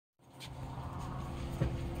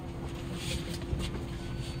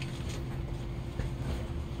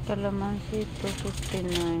Calamansi,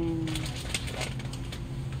 259.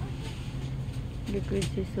 Liquid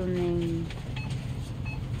seasoning.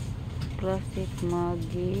 Classic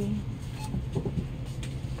Maggi.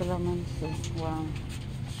 Calamansi. Wow.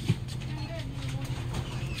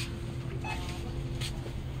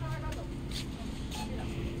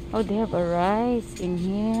 Oh, they have a rice in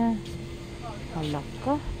here.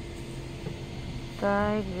 Halaka.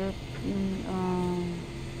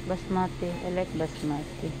 Basmati. I like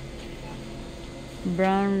basmati.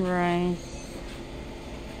 Brown rice.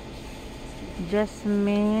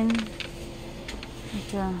 Jasmine.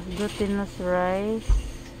 Glutinous rice.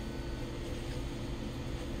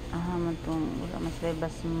 Matong wala mas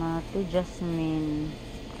basmati. Jasmine.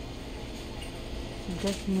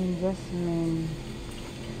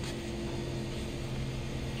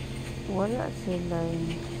 Wala sila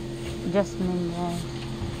jasmine rice.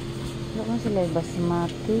 Wala sila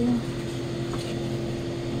basmati.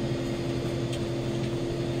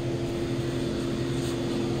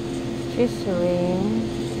 Cheese ring.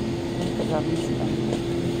 Ito gamis lang.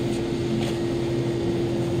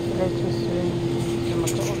 Sila cheese ring.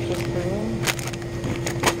 Magkakot cheese ring.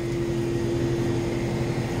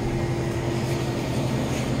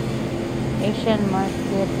 Asian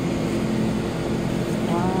market.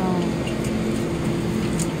 Wow.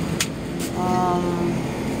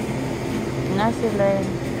 Sila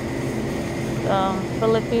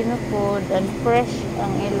Filipino food and fresh ang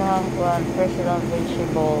ilang fresh lang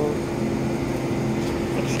vegetables.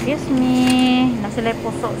 Excuse me, nasila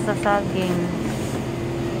puso sa saging.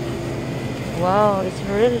 Wow, it's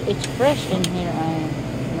fresh in here.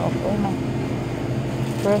 Oh my,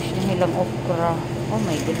 fresh ang ilang okra. Oh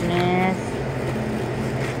my goodness.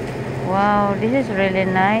 Wow, this is really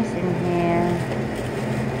nice in here.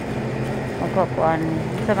 Magkakuan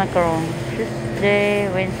sa macaron. Tuesday,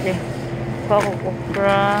 Wednesday,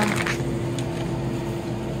 okra.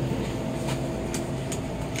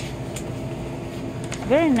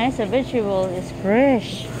 Very nice. The vegetable is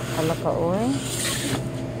fresh. Halaka oy.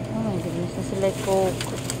 Oh my goodness, na sila coke.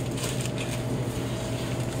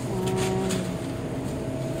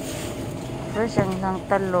 Fresh ang isang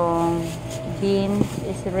talong. Beans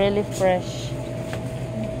is really fresh.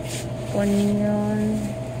 Onion,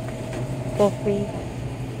 coffee.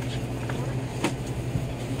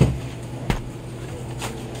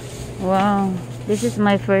 Wow, this is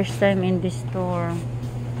my first time in this store.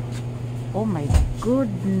 Oh my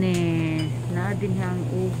goodness. Na din ang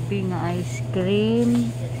ubi nga ice cream.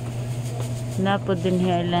 Na po din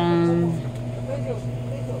lang.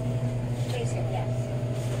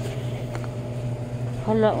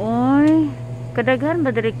 Hala oy. Kadaghan ba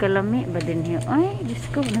diri kalami ba din hiya? Ay, Diyos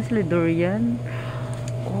ko, nasli durian.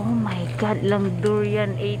 Oh my god, lang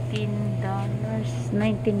durian,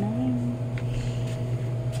 $18.99.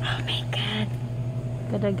 Oh my god.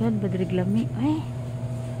 Kadaghan ba diri lami? Ay.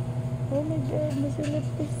 Oh my god, nasilip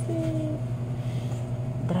kasi.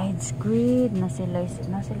 Dried squid, nasilay.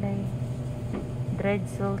 Dried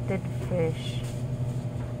salted fish.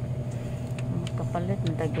 Kapalit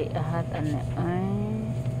ng tagay ahat ay.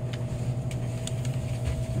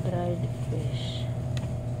 Dried fish.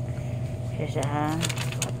 Siya ha.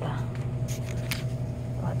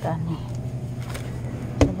 Wata ni.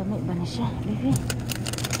 Salamit ba na siya, baby?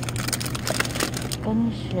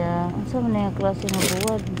 Kani siya. Ang sama na yung klase ng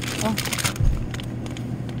buwad.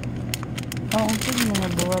 Ang sama na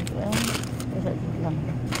yung buwad. Isa lang.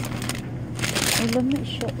 Ay, lamit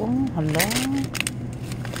siya. Hala.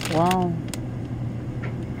 Wow.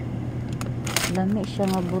 Lamit siya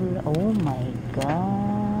nga bula. Oh my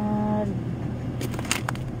god.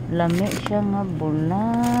 Lamit siya nga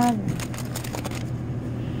bulag.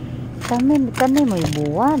 Kami may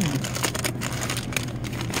buwad.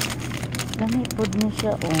 Kami pod niya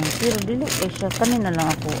siya. Pero dili siya. Kanina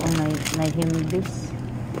lang ako nahihimbis.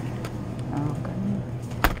 Kani.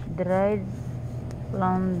 Dried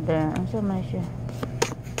flounder. Ang sama siya.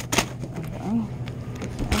 Ang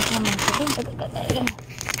sama siya.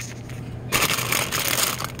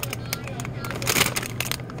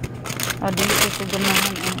 Dili ko sa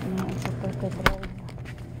ganahan ang sa pagka-dried.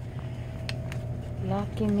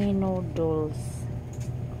 Lucky Me noodles.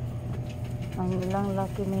 Ang ilang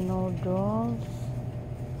Lucky Me noodles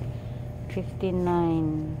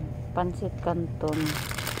 59. Pansit Canton.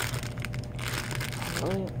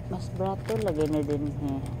 Uy, mas barato lagay na din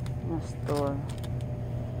na store.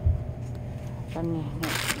 Kani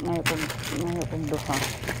ngayon kong duha.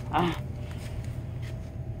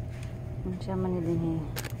 Ang sama ni din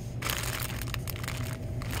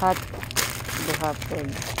hot duha peg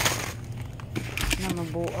na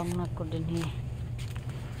mabuang na ko din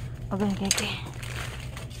okay.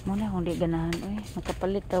 Muna kung di ganahan.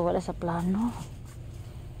 Nakapalit ta. Wala sa plano.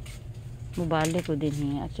 Mubalik ko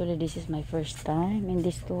din eh. Actually, this is my first time in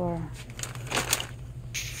this store.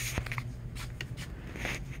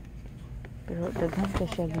 Pero daghan ka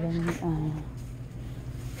siya lang.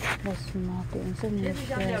 Basmati. Ang saan niya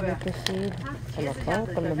siya? Dito siya. Kalakaw,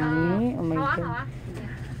 kalami. Oh my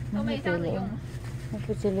God.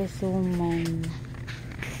 Napit sila suman.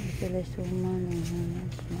 Napit sila suman.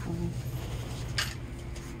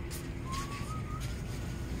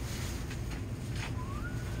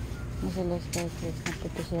 Masala spices.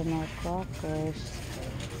 Napit sila na crackers.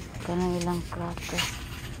 Kanang ilang crackers.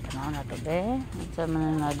 Kanang na ito be. Sa mga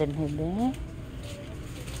natin be.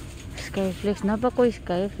 Skyflakes. Napa ko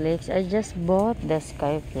Skyflakes. I just bought the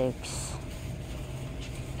Skyflakes.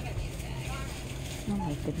 Oh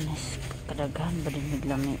my goodness. Kadaghan ba din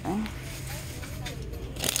naglami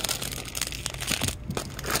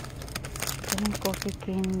Kanang coffee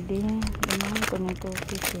candy. Ganahan ko ng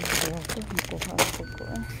coffee candy. Nakuha ako ko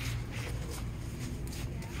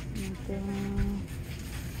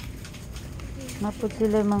Napot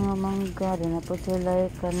sila mga mangga. Napot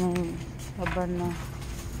sila kaning habana.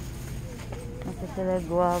 Napot sila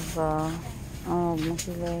guava. Napot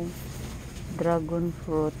sila dragon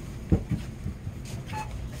fruit.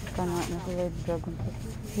 Na sila dragon fruit.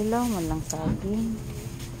 Hilaw man lang saging.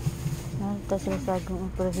 Nalita sila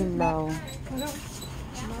saging pero hilaw.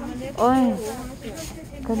 Oy.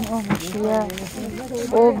 Kano siya.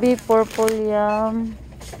 Obi purple yam.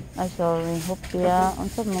 Ay sorry, hopya.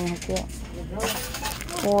 Unsa man hopya?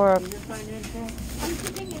 Pork.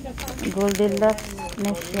 Goldilocks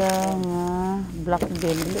na siya nga black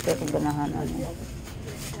bean. Dili kay ko ganahan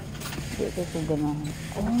Dili kay ko ganahan.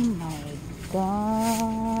 Oh my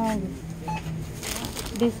God.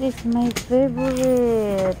 This is my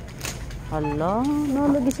favorite. Hala,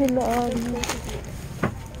 nalagi sila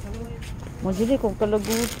Mujili kung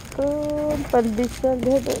kalagutan. Pandesal.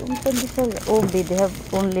 They have pandesal. Obi. They have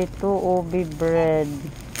only 2 obi bread.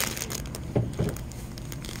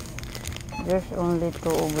 There's only 2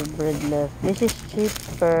 obi bread left. This is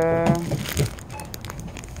cheaper.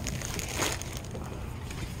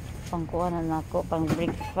 Pangkuha na ako. Pang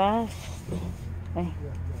breakfast. Ay.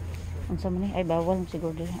 Unsa man ni? Ay, bawal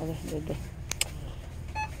siguro din. Okay.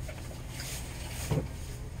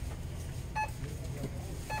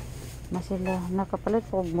 Masila nakapalit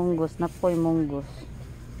po munggos, napoy munggos.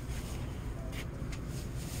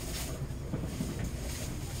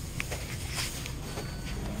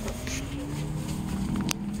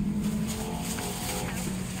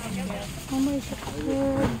 Oh my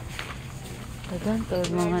God. Dagan kayo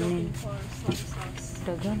mga nin.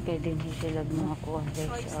 Dagan kayo din sila mga kuha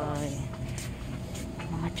guys. Ay.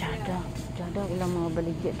 Mga tsada. Tsada ilang mga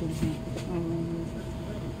baligya din.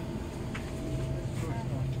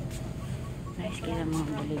 Nice kaya mga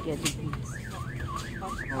baligya din.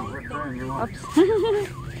 Oops.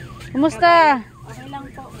 Kumusta? Okay lang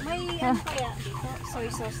po. May ano kaya dito? Soy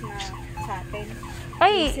sauce na sa atin.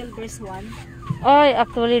 Ay! Silver Swan. Ay,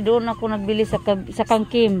 actually doon ako nagbili sa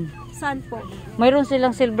Kangkim. Saan po? Mayroon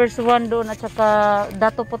silang Silver Swan doon at saka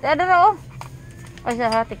Dato Puti. Dara Ay, sa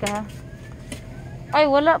hati ka ha. Ay,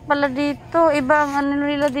 wala pala dito. Iba ang ano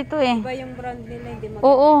nila dito eh. Iba yung brand nila. Hindi maganda.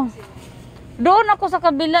 Oo. Doon ako sa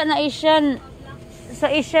kabila na Asian. Sa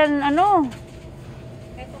Asian ano.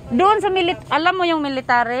 Doon sa alam mo yung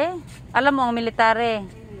military? Alam mo ang military?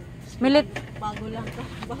 Bago lang to.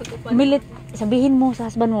 Bago pa. Sabihin mo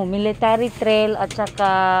sa husband mo, Military Trail at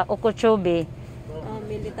saka Okeechobee.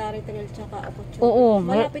 Military Trail tsaka Okeechobee. Oo.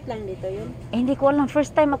 Malapit lang dito yun. Hindi ko alam.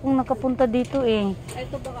 First time akong nakapunta dito eh.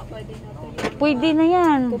 Ito baka pwede na to. Pwede na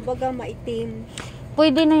yan. Kumbaga maitim.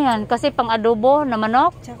 Pwede na yan. Kasi pang adobo na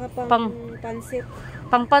manok. Tsaka pang pansit.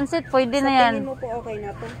 Pang pansit, pwede na yan. Sa tingin mo po okay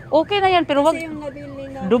na to? Okay na yan. Pero wag Kasi yung nabili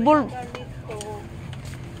na double.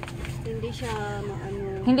 Hindi siya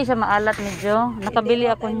Hindi siya maalat medyo. Nakabili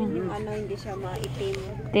ako niyan. Yung hindi siya maitim.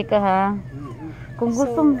 Teka ha. Kung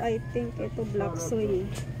gusto mo. I think ito black soy.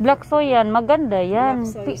 Black soy yan. Maganda yan.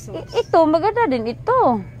 Black soy sauce. Ito, maganda din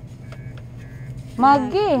ito.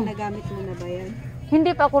 Magi. Nagamit mo na ba yan?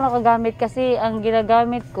 Hindi pa ako nakagamit kasi ang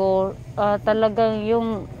ginagamit ko talagang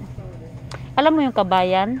yung alam mo yung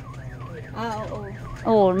kabayan? Oo.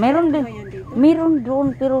 Oo, meron din. Meron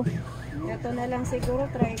doon pero ito na lang siguro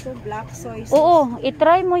try ko black soy sauce. oo,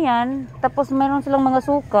 i-try mo yan. Tapos meron silang mga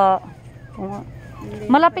suka.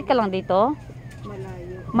 Malapit ka lang dito?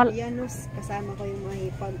 Malayo. Yanos, kasama ko yung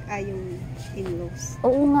mahipag, yung in-laws.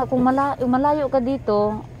 Oo nga, kung malayo ka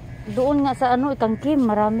dito, doon nga sa Kangkim,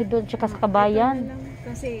 marami doon tsaka sa kabayan.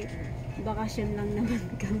 Kasi bakasyon lang naman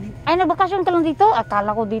kami. Ay, nagbakasyon ka lang dito?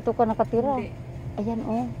 Akala ko dito ka nakatira. Hindi. Ayan,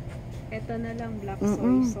 oh. Ito na lang, black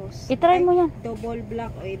soy sauce. I-try mo yan. Double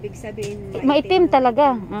black, o ibig sabihin Maitim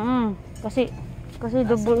talaga. Kasi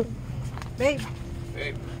double. Babe.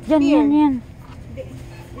 Yan.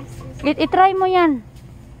 I-try mo yan.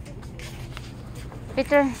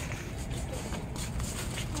 Peter.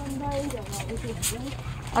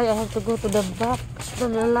 Ay, I have to go to the back. To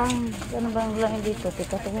the line. Ano ba ang line dito?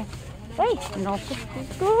 Teka. Ay, naku.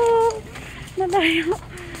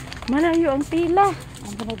 Malayo ang pila.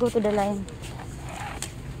 I'm gonna go to the line.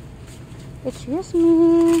 Excuse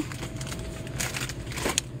me.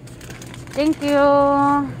 Thank you.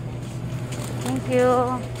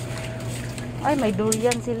 Ay, may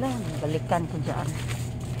durian sila. Balikan ko dyan.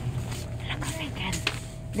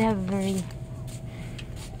 They're very...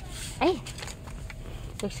 Ay!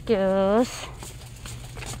 Excuse.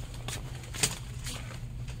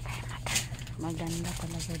 Ay, maganda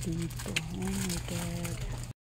talaga dito. Oh my God.